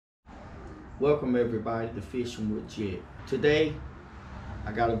Welcome everybody to Fishing with Jett. Today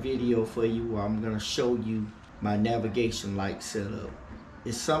I got a video for you where I'm going to show you my navigation light setup.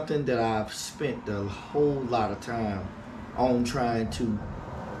 It's something that I've spent a whole lot of time on trying to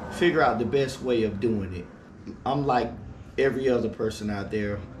figure out the best way of doing it. I'm like every other person out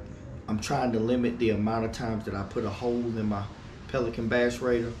there. I'm trying to limit the amount of times that I put a hole in my Pelican bass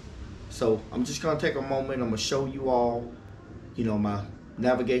radar. So I'm just going to take a moment. I'm going to show you all, my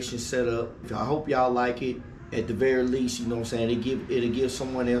navigation setup. I hope y'all like it. At the very least, you know what I'm saying, it'll give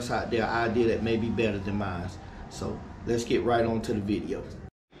someone else out there an idea that may be better than mine. So let's get right on to the video.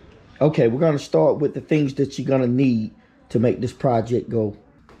 Okay, we're going to start with the things that you're going to need to make this project go.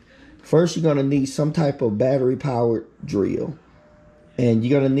 First, you're going to need some type of battery powered drill, and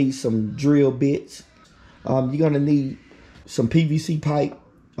you're going to need some drill bits. You're going to need some PVC pipe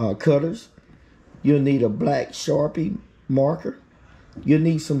cutters. You'll need a black Sharpie marker. You'll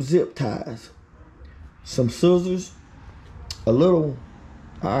need some zip ties, some scissors, a little,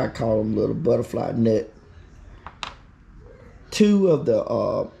 I call them little butterfly net, 2 of the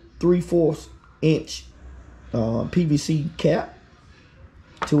 3/4 inch PVC cap,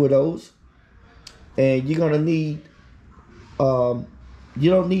 2 of those. And you're gonna need, you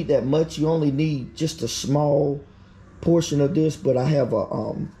don't need that much, you only need just a small portion of this, but I have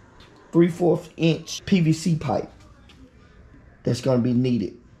a 3/4 inch PVC pipe that's going to be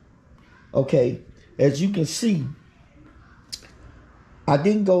needed. Okay, as you can see, I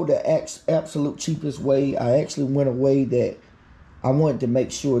didn't go the absolute cheapest way. I actually went a way that I wanted to make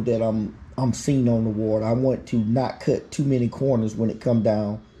sure that I'm seen on the water. I want to not cut too many corners when it come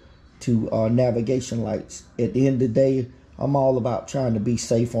down to navigation lights. At the end of the day, I'm all about trying to be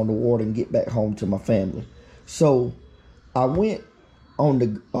safe on the water and get back home to my family. So I went on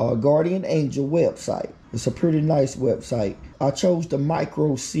the Guardian Angel website. It's a pretty nice website. I chose the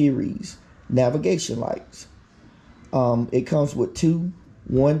Micro Series navigation lights. It comes with 2.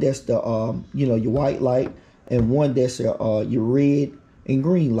 One that's the your white light, and one that's your red and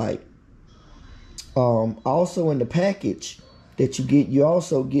green light. Also in the package that you get, you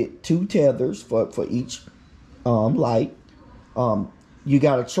also get 2 tethers for each light. You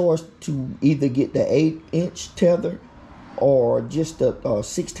got a choice to either get the 8-inch tether or just the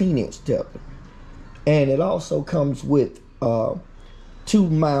 16-inch tether. And it also comes with 2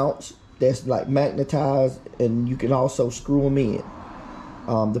 mounts that's like magnetized, and you can also screw them in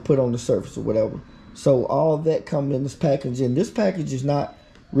to put on the surface or whatever. So all of that comes in this package, and this package is not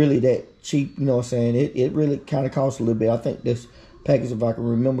really that cheap, you know what I'm saying. It really kind of costs a little bit. I think this package, if I can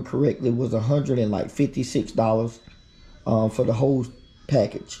remember correctly, was $156 for the whole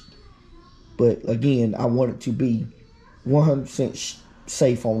package. But again, I want it to be 100%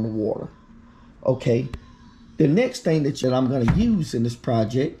 safe on the water. Okay, the next thing that I'm going to use in this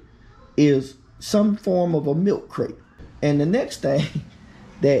project is some form of a milk crate. And the next thing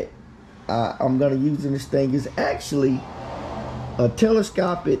that I'm going to use in this thing is actually a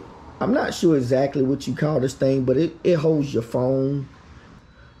telescopic, I'm not sure exactly what you call this thing, but it holds your phone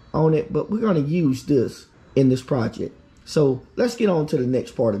on it. But we're going to use this in this project. So let's get on to the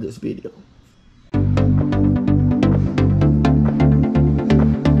next part of this video.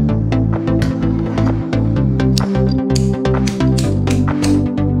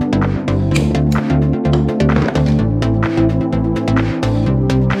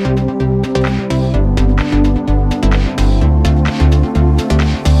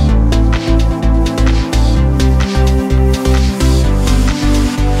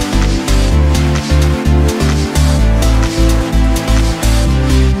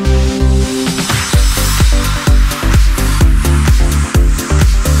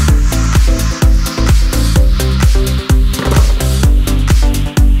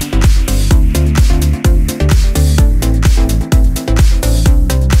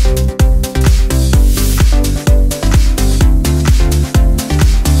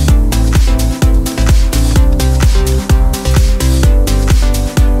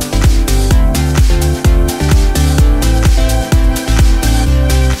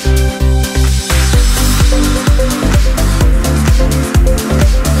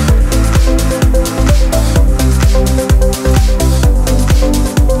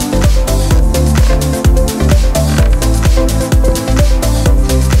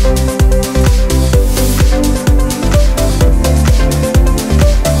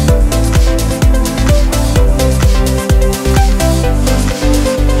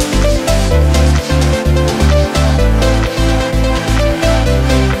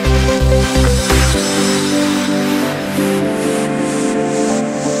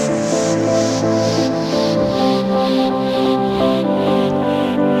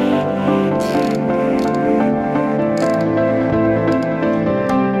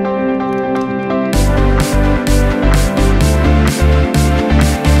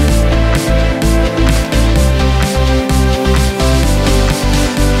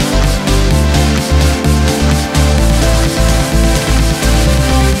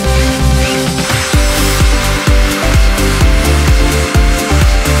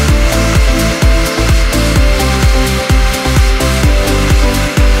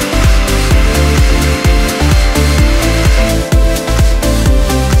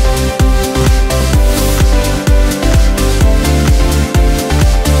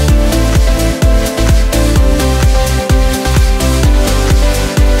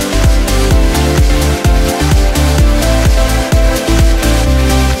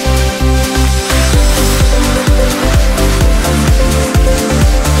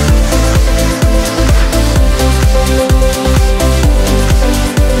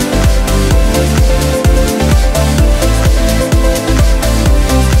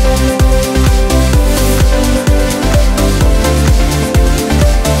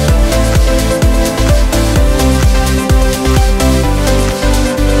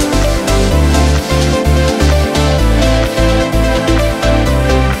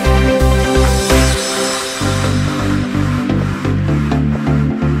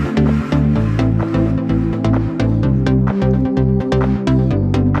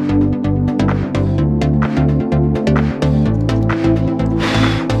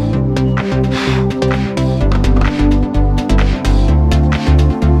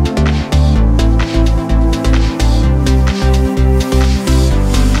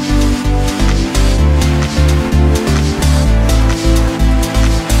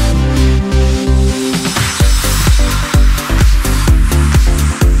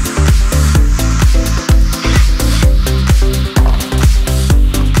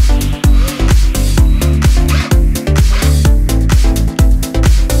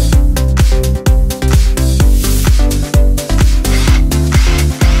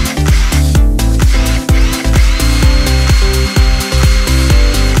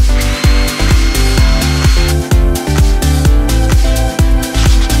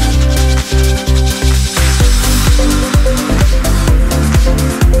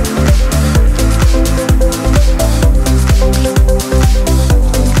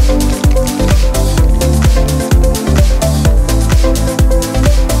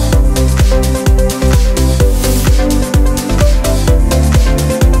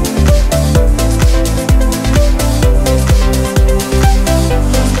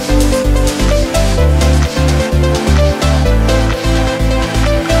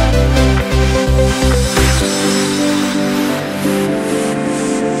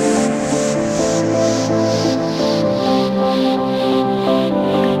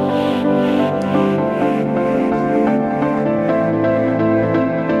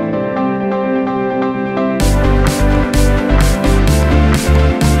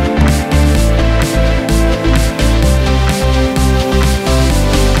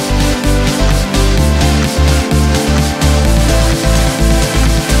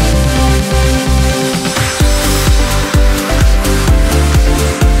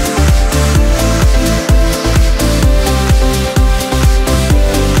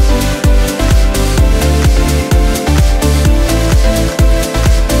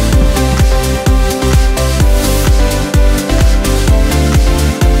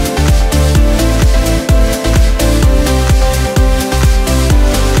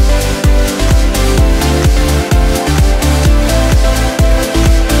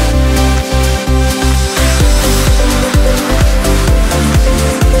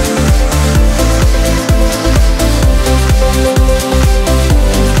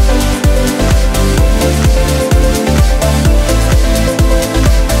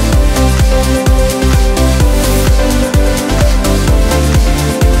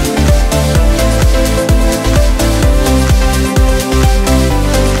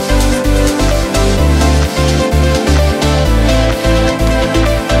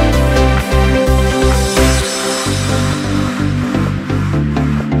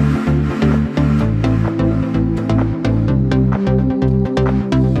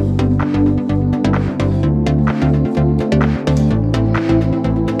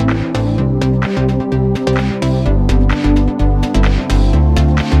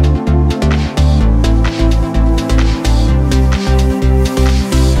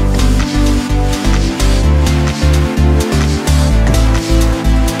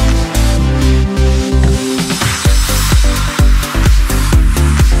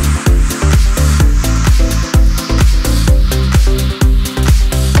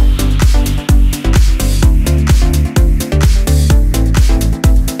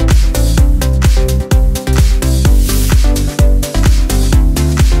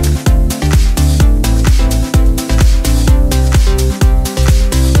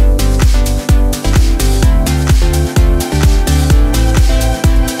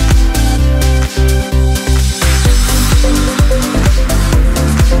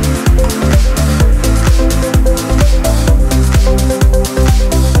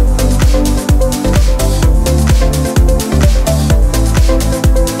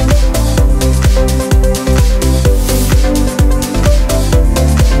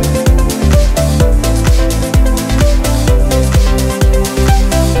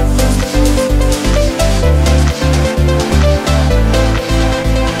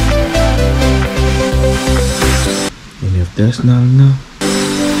 That's not enough.